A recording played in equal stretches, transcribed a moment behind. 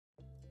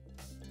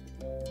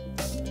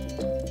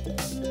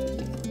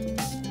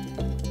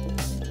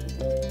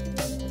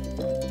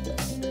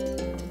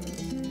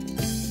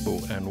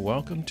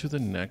welcome to the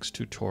next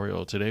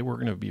tutorial. Today we're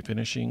going to be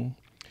finishing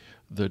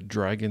the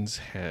dragon's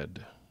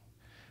head.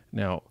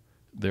 Now,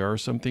 there are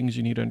some things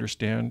you need to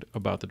understand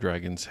about the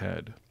dragon's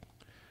head.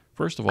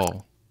 First of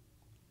all,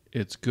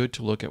 it's good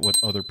to look at what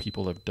other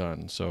people have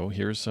done. So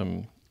here's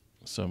some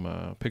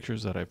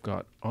pictures that I've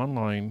got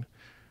online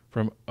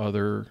from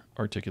other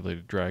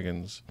articulated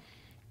dragons.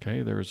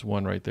 Okay, there's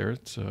one right there.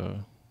 It's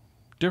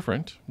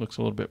different. Looks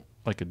a little bit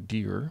like a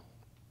deer.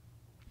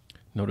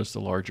 Notice the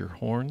larger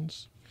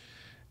horns.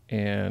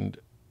 And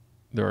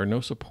there are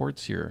no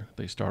supports here.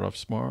 They start off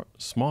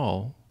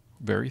small,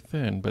 very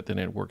thin, but then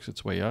it works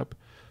its way up.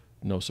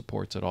 No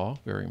supports at all,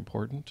 very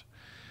important.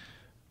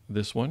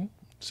 This one,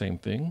 same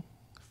thing,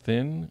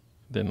 thin,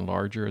 then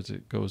larger as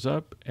it goes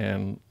up,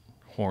 and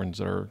horns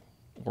that are,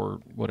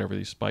 or whatever,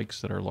 these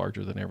spikes that are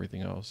larger than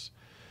everything else.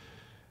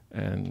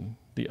 And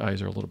the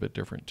eyes are a little bit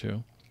different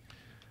too.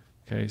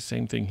 Okay,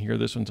 same thing here.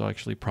 This one's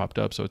actually propped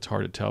up, so it's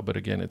hard to tell, but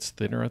again, it's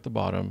thinner at the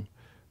bottom,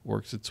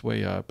 works its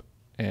way up,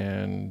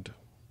 and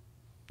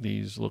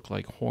these look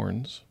like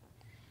horns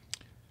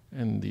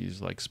and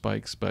these like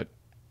spikes, but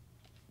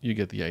you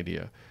get the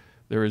idea.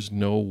 There is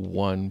no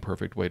one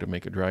perfect way to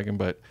make a dragon,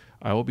 but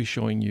I will be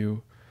showing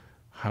you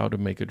how to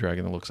make a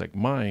dragon that looks like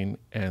mine,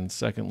 and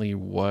secondly,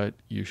 what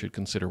you should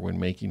consider when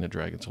making a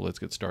dragon. So let's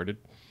get started.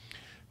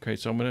 Okay,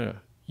 so I'm going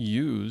to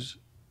use,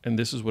 and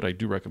this is what I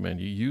do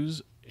recommend, you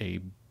use a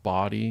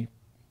body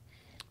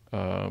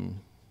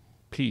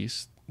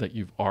piece that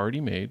you've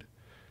already made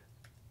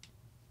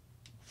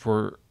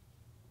for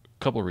a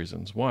couple of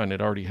reasons. One,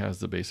 it already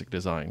has the basic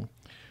design,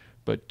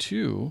 but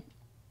two,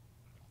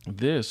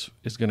 this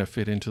is going to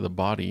fit into the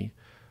body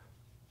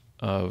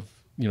of,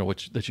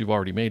 that you've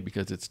already made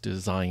because it's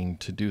designed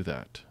to do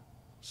that.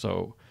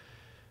 So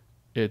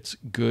it's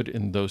good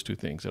in those two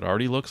things. It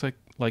already looks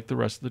like the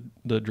rest of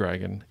the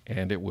dragon,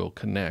 and it will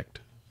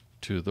connect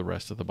to the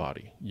rest of the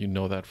body. You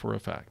know that for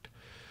a fact.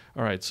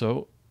 All right,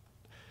 so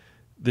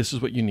this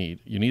is what you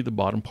need. You need the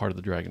bottom part of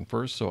the dragon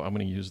first, so I'm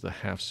going to use the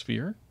half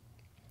sphere.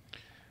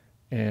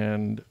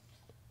 And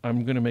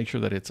I'm going to make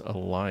sure that it's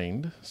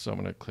aligned. So I'm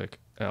going to click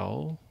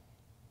L.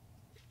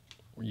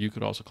 You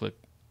could also click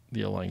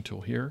the align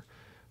tool here.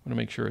 I'm going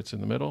to make sure it's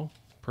in the middle.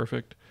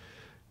 Perfect.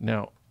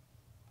 Now,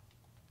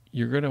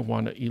 you're going to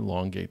want to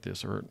elongate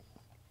this or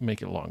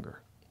make it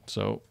longer.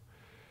 So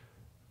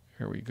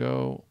here we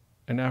go.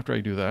 And after I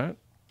do that,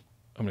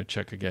 I'm going to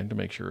check again to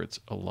make sure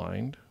it's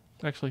aligned.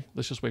 Actually,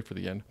 let's just wait for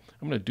the end.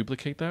 I'm going to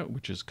duplicate that,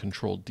 which is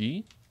Control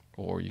D,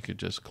 or you could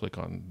just click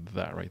on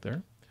that right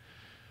there.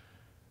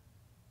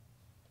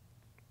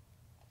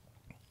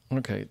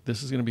 Okay,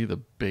 this is going to be the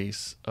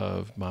base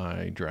of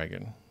my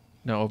dragon.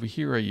 Now over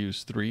here I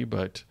use 3,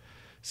 but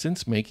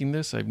since making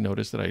this, I've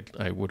noticed that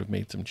I would have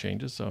made some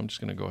changes. So I'm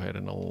just going to go ahead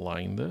and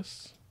align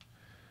this.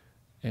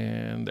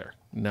 And there,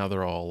 now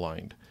they're all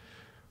aligned.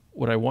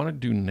 What I want to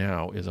do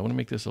now is I want to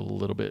make this a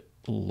little bit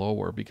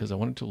lower because I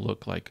want it to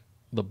look like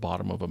the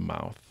bottom of a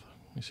mouth.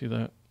 You see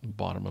that?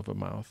 Bottom of a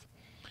mouth.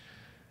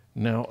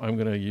 Now I'm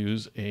going to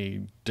use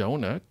a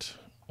donut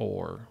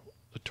or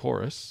a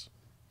torus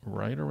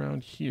right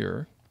around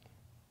here.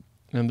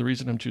 And the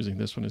reason I'm choosing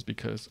this one is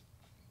because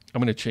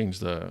I'm going to change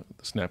the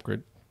snap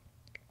grid.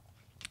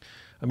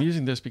 I'm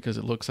using this because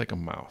it looks like a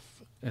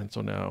mouth. And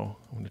so now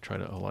I'm going to try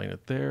to align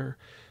it there.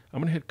 I'm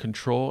going to hit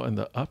Control and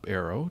the up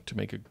arrow to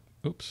make it,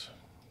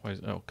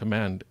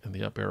 Command and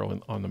the up arrow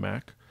on the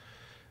Mac.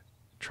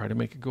 Try to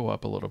make it go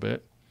up a little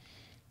bit.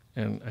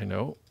 And I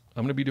know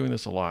I'm going to be doing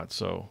this a lot.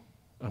 So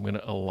I'm going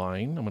to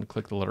align. I'm going to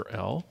click the letter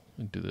L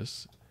and do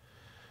this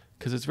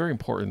because it's very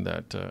important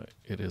that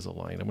it is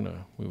aligned. I'm going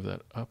to move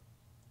that up.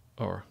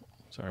 I'm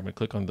going to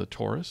click on the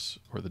torus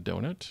or the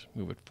donut,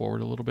 move it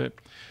forward a little bit.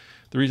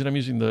 The reason I'm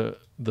using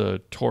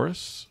the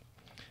torus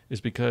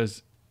is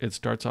because it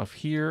starts off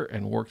here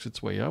and works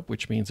its way up,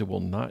 which means it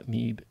will not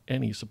need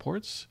any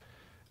supports.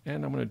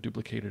 And I'm going to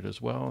duplicate it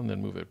as well and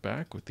then move it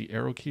back with the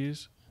arrow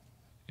keys.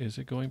 Is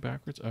it going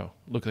backwards? Oh,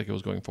 looked like it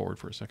was going forward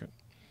for a second.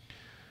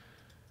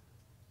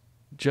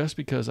 Just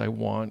because I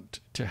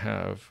want to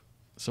have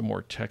some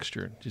more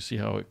texture. Do you see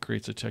how it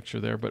creates a texture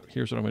there? But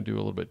here's what I'm going to do a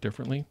little bit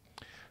differently.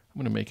 I'm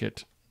going to make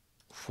it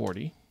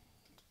 40.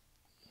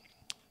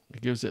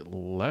 It gives it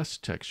less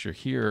texture.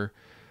 Here,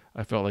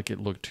 I felt like it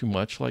looked too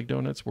much like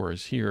donuts,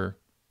 whereas here,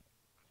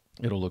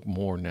 it'll look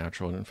more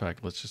natural. And in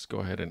fact, let's just go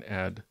ahead and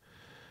add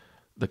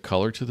the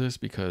color to this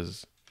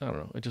because, I don't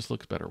know, it just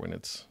looks better when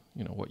it's,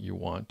 what you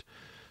want.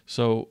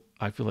 So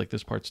I feel like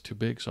this part's too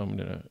big, so I'm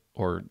going to,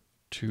 or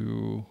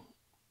too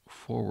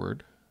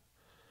forward,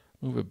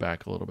 move it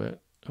back a little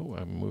bit. Oh,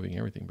 I'm moving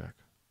everything back.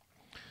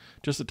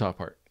 Just the top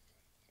part.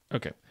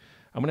 Okay.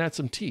 I'm going to add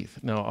some teeth.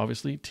 Now,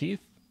 obviously,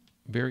 teeth,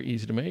 very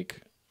easy to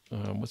make.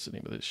 What's the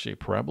name of this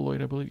shape?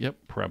 Paraboloid, I believe. Yep,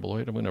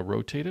 paraboloid. I'm going to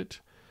rotate it,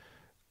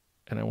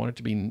 and I want it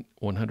to be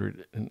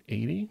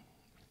 180.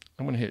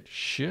 I'm going to hit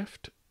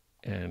Shift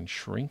and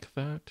shrink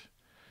that.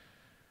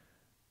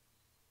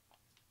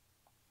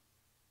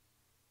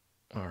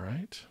 All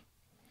right.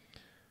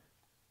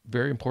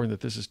 Very important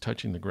that this is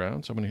touching the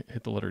ground, so I'm going to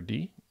hit the letter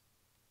D.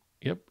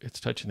 Yep, it's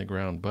touching the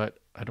ground, but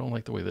I don't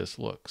like the way this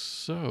looks.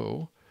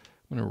 So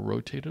I'm going to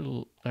rotate it a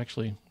little.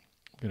 Actually,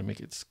 I'm going to make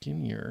it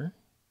skinnier.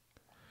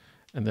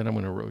 And then I'm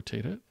going to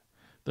rotate it.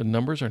 The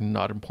numbers are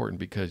not important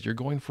because you're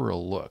going for a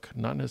look,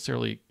 not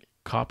necessarily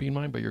copying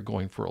mine, but you're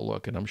going for a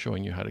look. And I'm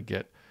showing you how to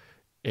get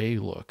a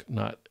look,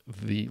 not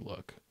the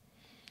look.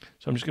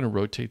 So I'm just going to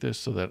rotate this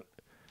so that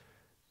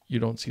you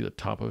don't see the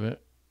top of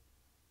it.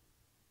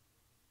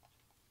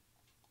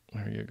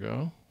 There you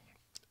go.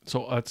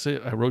 So that's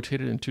it. I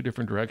rotate it in two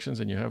different directions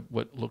and you have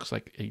what looks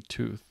like a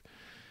tooth.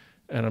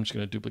 And I'm just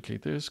going to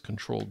duplicate this,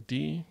 Control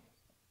D.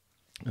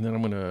 And then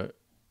I'm going to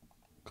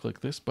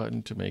click this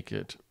button to make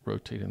it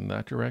rotate in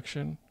that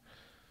direction.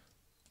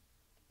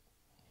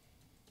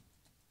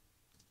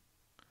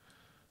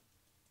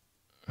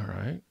 All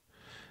right.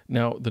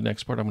 Now the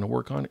next part I'm going to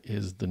work on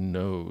is the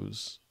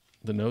nose.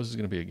 The nose is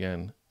going to be,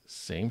 again,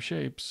 same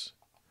shapes.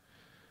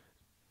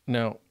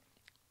 Now,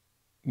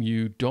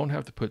 you don't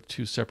have to put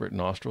two separate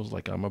nostrils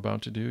like I'm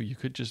about to do. You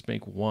could just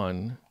make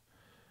one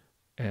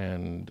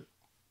and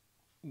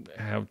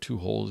have two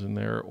holes in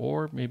there,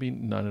 or maybe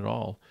none at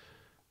all.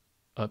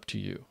 Up to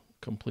you.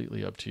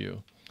 Completely up to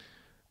you.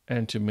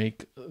 And to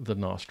make the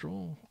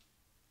nostril,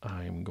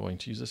 I'm going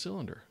to use a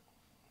cylinder.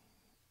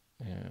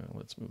 And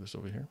let's move this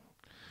over here.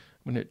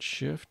 I'm going to hit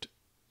Shift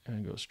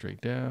and go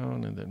straight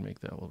down and then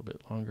make that a little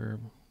bit longer.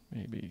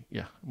 Maybe,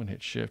 yeah, I'm going to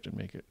hit Shift and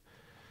make it.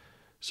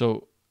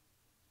 So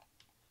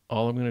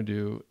all I'm going to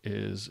do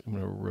is I'm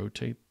going to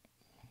rotate.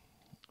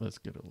 Let's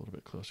get a little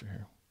bit closer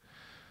here.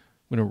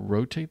 I'm going to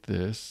rotate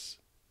this.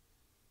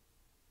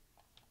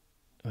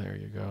 There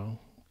you go.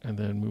 And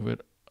then move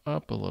it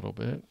up a little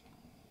bit.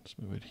 Let's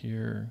move it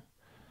here.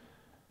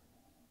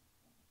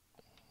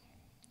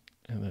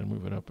 And then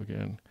move it up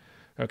again.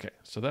 Okay,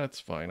 so that's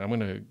fine. I'm going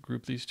to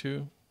group these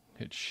two.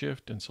 Hit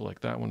Shift and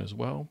select that one as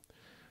well.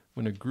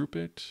 I'm going to group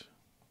it.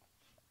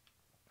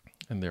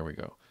 And there we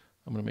go.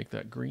 I'm going to make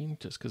that green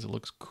just because it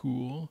looks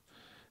cool.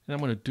 And I'm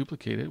going to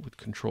duplicate it with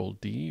Control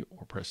D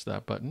or press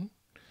that button.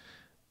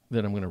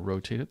 Then I'm going to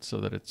rotate it so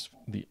that it's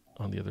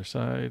on the other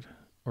side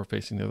or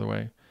facing the other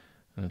way.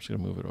 And I'm just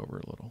going to move it over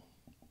a little.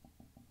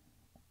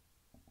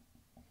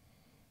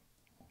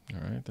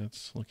 All right,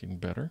 that's looking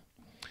better.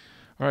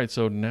 All right,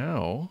 so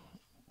now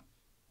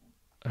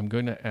I'm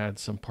going to add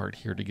some part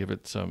here to give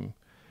it some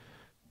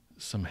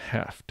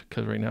heft,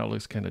 because right now it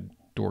looks kind of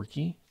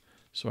dorky.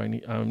 So I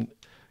need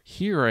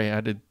here I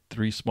added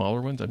 3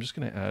 smaller ones. I'm just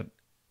going to add,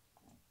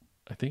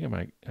 I think I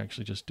might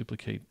actually just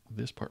duplicate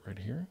this part right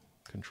here.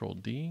 Control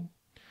D,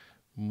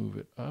 move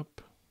it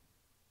up,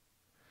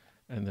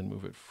 and then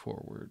move it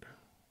forward.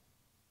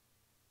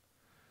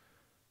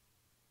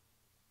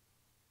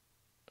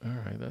 All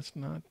right, that's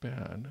not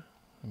bad.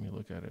 Let me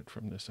look at it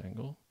from this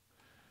angle.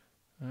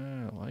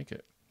 I like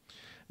it.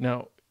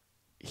 Now,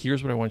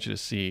 here's what I want you to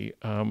see.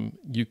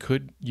 You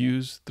could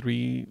use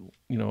 3,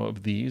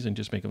 of these and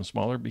just make them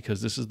smaller,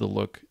 because this is the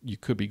look you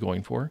could be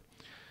going for.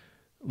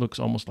 Looks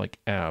almost like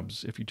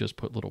abs if you just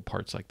put little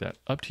parts like that.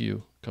 Up to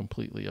you,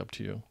 completely up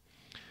to you.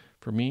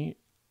 For me,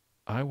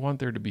 I want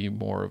there to be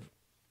more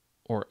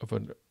of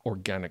an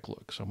organic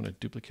look. So I'm going to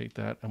duplicate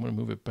that. I'm going to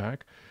move it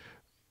back.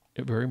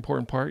 A very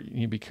important part, you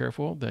need to be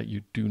careful that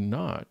you do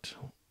not,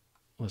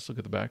 let's look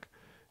at the back,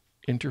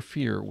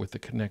 interfere with the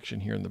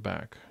connection here in the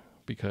back,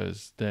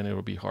 because then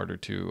it'll be harder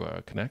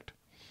to connect.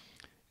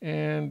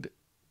 And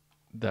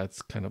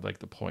that's kind of like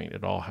the point.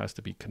 It all has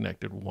to be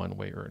connected one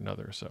way or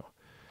another. So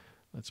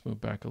let's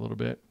move back a little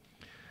bit.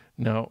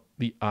 Now,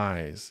 the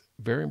eyes,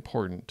 very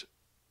important.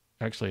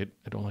 Actually,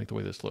 I don't like the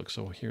way this looks.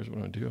 So here's what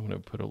I'm going to do. I'm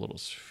going to put a little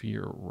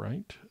sphere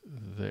right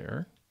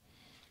there.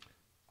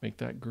 Make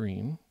that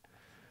green.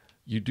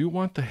 You do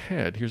want the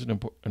head. Here's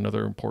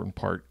another important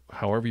part.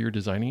 However you're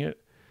designing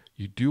it,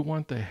 you do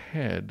want the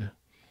head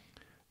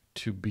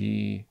to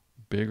be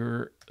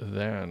bigger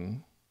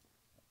than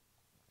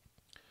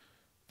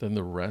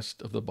the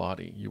rest of the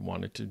body. You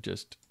want it to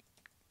just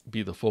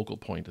be the focal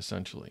point,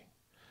 essentially.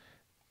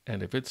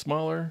 And if it's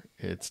smaller,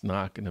 it's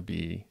not going to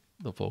be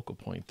the focal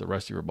point. The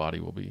rest of your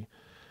body will be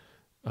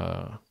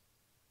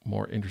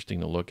more interesting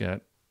to look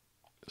at.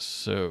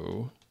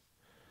 So,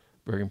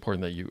 very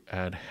important that you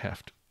add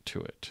heft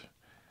to it.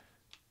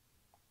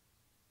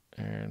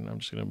 And I'm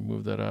just going to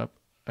move that up.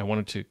 I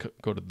wanted to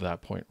go to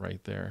that point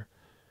right there.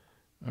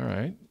 All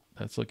right,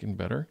 that's looking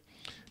better.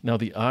 Now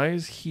the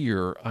eyes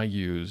here, I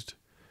used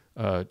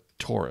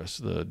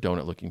torus, the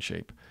donut looking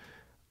shape.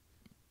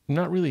 I'm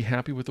not really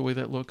happy with the way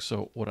that looks.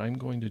 So what I'm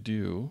going to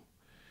do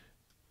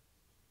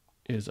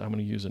is I'm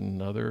going to use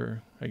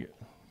I'm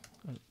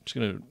just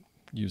going to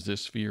use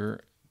this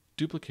sphere,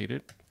 duplicate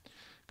it,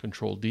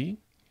 Control D,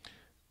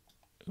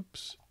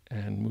 oops,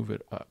 and move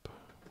it up.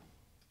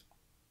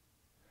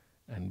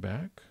 And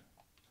back,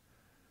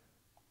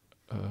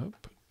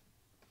 up,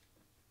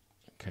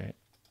 okay,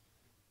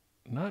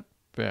 not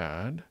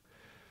bad,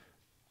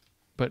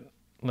 but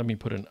let me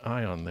put an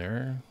eye on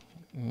there.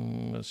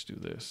 Let's do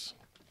this.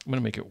 I'm going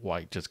to make it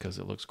white just because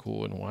it looks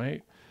cool in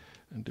white,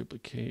 and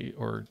duplicate,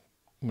 or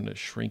I'm going to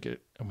shrink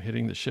it. I'm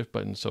hitting the Shift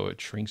button so it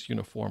shrinks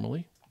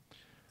uniformly.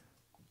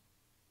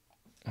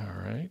 All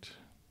right.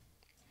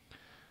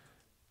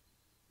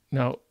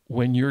 Now,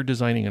 when you're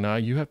designing an eye,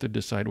 you have to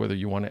decide whether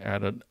you want to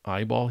add an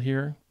eyeball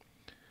here.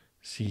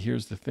 See,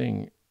 here's the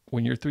thing.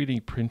 When you're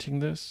 3D printing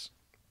this,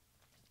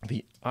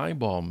 the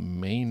eyeball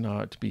may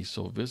not be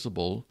so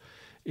visible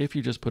if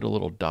you just put a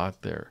little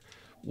dot there.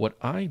 What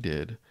I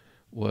did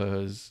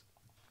was,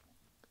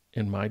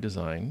 in my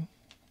design,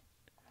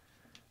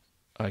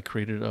 I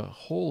created a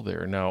hole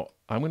there. Now,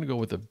 I'm going to go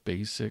with a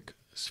basic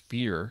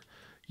sphere.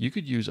 You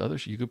could use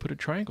others. You could put a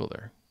triangle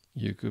there.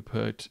 You could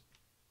put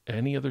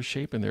any other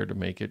shape in there to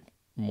make it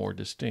more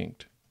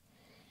distinct.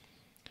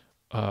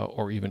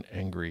 Or even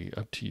angry,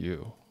 up to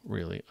you.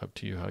 Really, up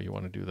to you how you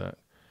want to do that.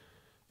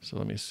 So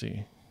let me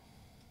see.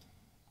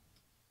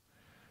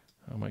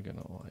 How am I going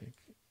to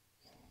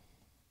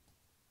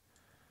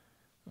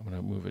I'm going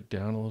to move it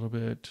down a little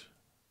bit.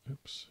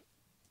 Oops.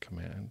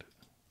 Command.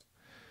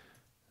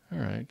 All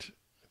right.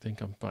 I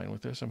think I'm fine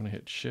with this. I'm going to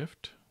hit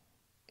Shift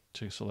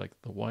to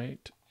select the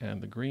white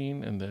and the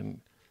green and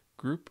then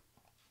group.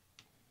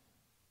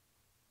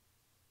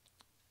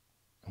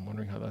 I'm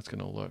wondering how that's going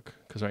to look,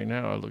 because right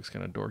now it looks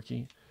kind of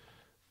dorky,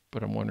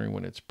 but I'm wondering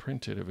when it's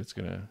printed if it's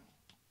going to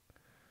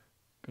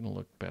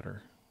look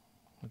better.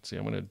 Let's see.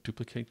 I'm going to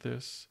duplicate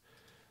this.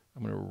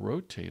 I'm going to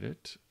rotate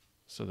it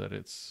so that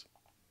it's,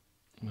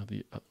 you know,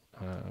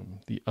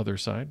 the other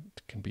side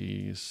can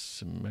be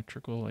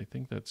symmetrical. I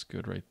think that's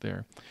good right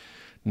there.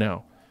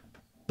 Now,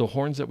 the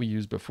horns that we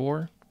used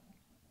before,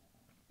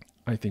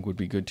 I think would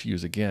be good to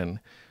use again.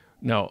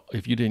 Now,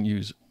 if you didn't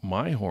use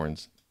my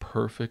horns,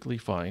 perfectly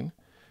fine.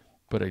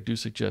 But I do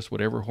suggest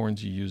whatever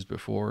horns you used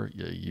before,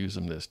 you use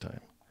them this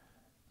time.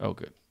 Oh,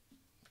 good.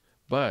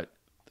 But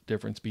the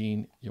difference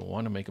being, you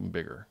want to make them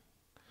bigger.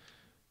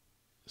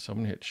 So I'm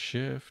going to hit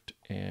Shift,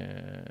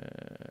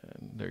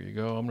 and there you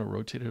go. I'm going to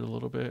rotate it a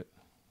little bit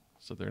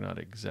so they're not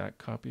exact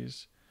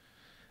copies.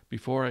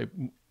 Before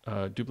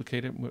I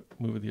duplicate it,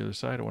 move it the other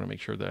side, I want to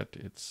make sure that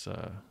it's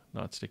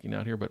not sticking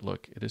out here. But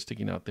look, it is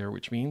sticking out there,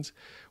 which means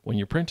when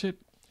you print it,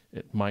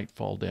 it might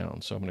fall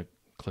down. So I'm going to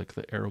click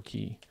the arrow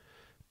key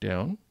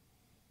down.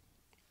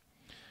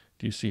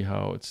 Do you see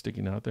how it's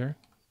sticking out there?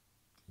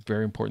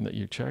 Very important that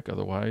you check.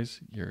 Otherwise,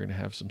 you're going to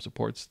have some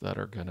supports that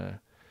are going to,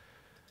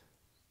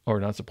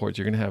 or not supports,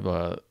 you're going to have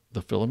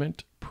the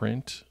filament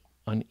print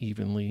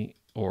unevenly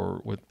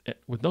or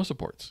with no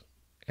supports.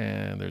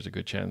 And there's a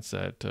good chance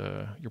that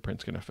your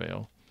print's going to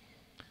fail.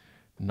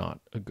 Not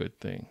a good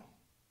thing.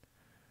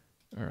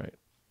 All right.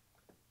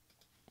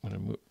 I'm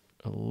going to move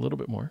a little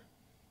bit more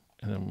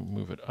and then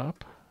move it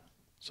up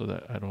so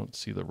that I don't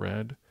see the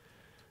red.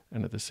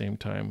 And at the same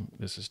time,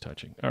 this is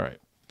touching. All right,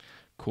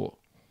 cool.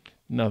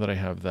 Now that I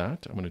have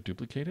that, I'm going to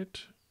duplicate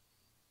it.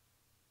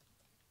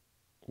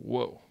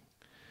 Whoa.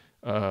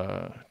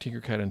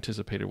 Tinkercad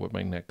anticipated what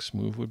my next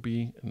move would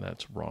be, and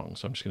that's wrong.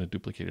 So I'm just going to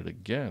duplicate it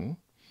again.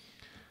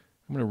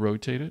 I'm going to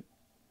rotate it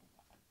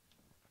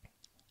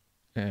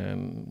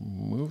and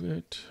move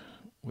it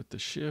with the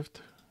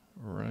Shift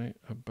right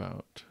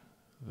about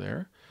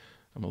there.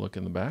 I'm going to look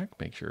in the back,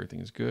 make sure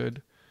everything's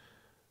good.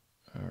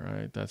 All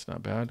right, that's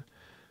not bad.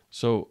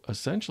 So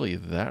essentially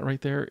that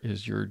right there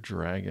is your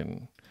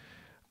dragon's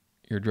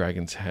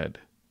head.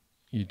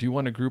 You do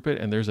want to group it.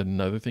 And there's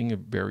another thing, a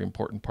very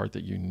important part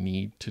that you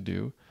need to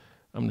do.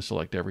 I'm going to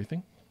select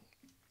everything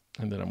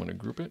and then I'm going to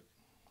group it.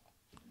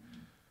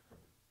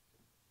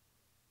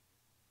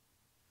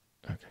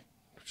 Okay.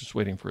 Just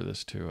waiting for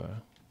this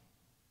to,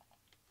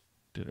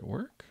 did it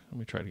work? Let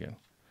me try it again.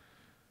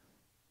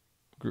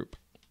 Group.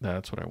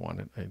 That's what I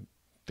wanted. I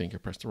think I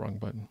pressed the wrong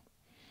button.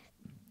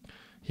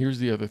 Here's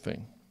the other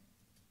thing.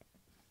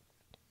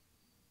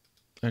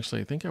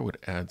 Actually, I think I would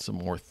add some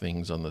more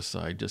things on the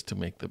side just to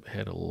make the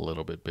head a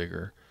little bit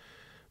bigger.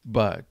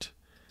 But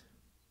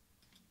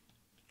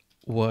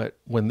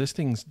when this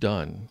thing's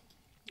done,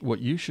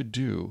 what you should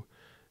do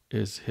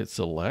is hit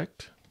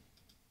select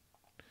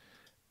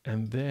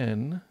and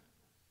then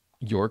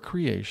your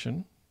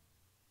creation,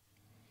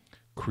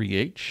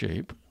 create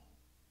shape,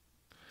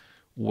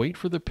 wait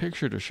for the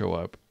picture to show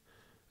up.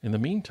 In the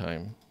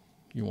meantime,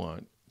 you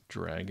want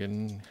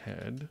dragon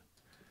head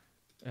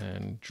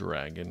and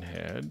dragon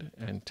head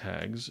and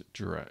tags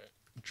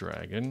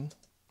dragon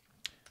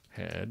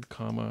head,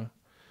 comma.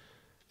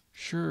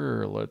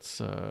 Sure, let's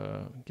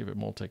give it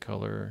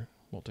multicolor.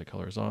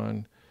 Multicolor's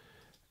on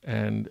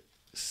and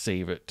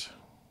save it.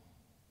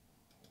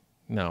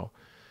 Now,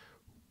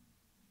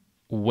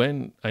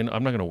 I'm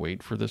not going to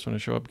wait for this one to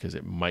show up because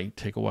it might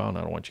take a while and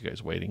I don't want you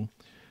guys waiting.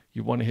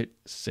 You want to hit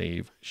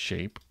save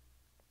shape.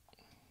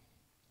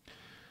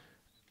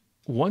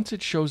 Once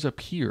it shows up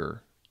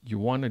here, you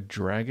want to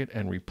drag it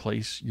and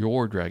replace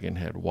your dragon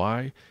head.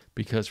 Why?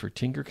 Because for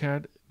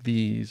Tinkercad,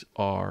 these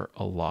are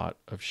a lot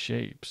of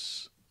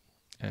shapes.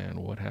 And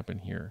what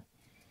happened here?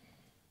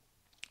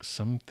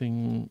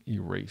 Something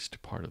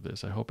erased part of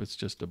this. I hope it's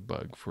just a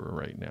bug for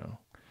right now.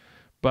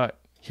 But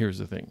here's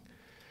the thing.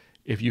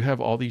 If you have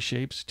all these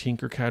shapes,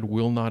 Tinkercad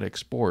will not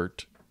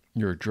export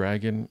your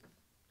dragon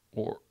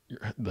or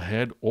the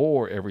head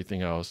or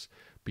everything else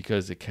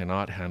because it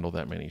cannot handle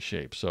that many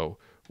shapes. So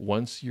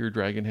Once your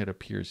dragon head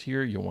appears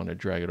here, you'll want to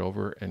drag it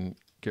over and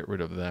get rid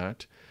of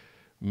that.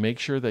 Make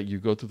sure that you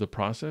go through the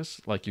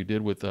process like you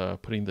did with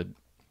putting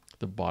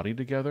the body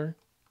together,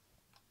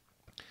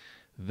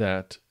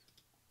 that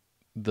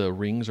the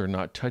rings are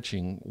not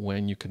touching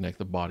when you connect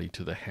the body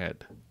to the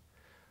head.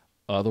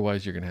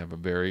 Otherwise, you're going to have a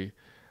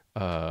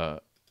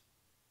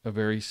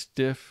very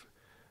stiff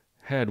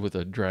head with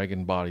a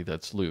dragon body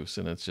that's loose,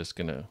 and it's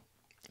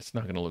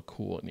not gonna look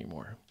cool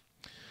anymore.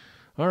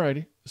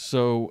 Alrighty,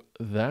 so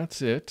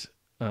that's it.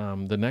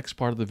 The next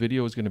part of the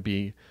video is going to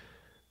be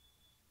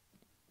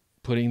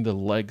putting the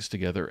legs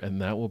together,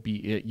 and that will be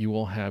it. You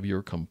will have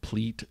your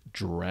complete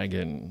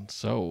dragon.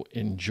 So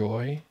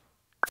enjoy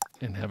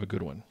and have a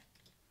good one.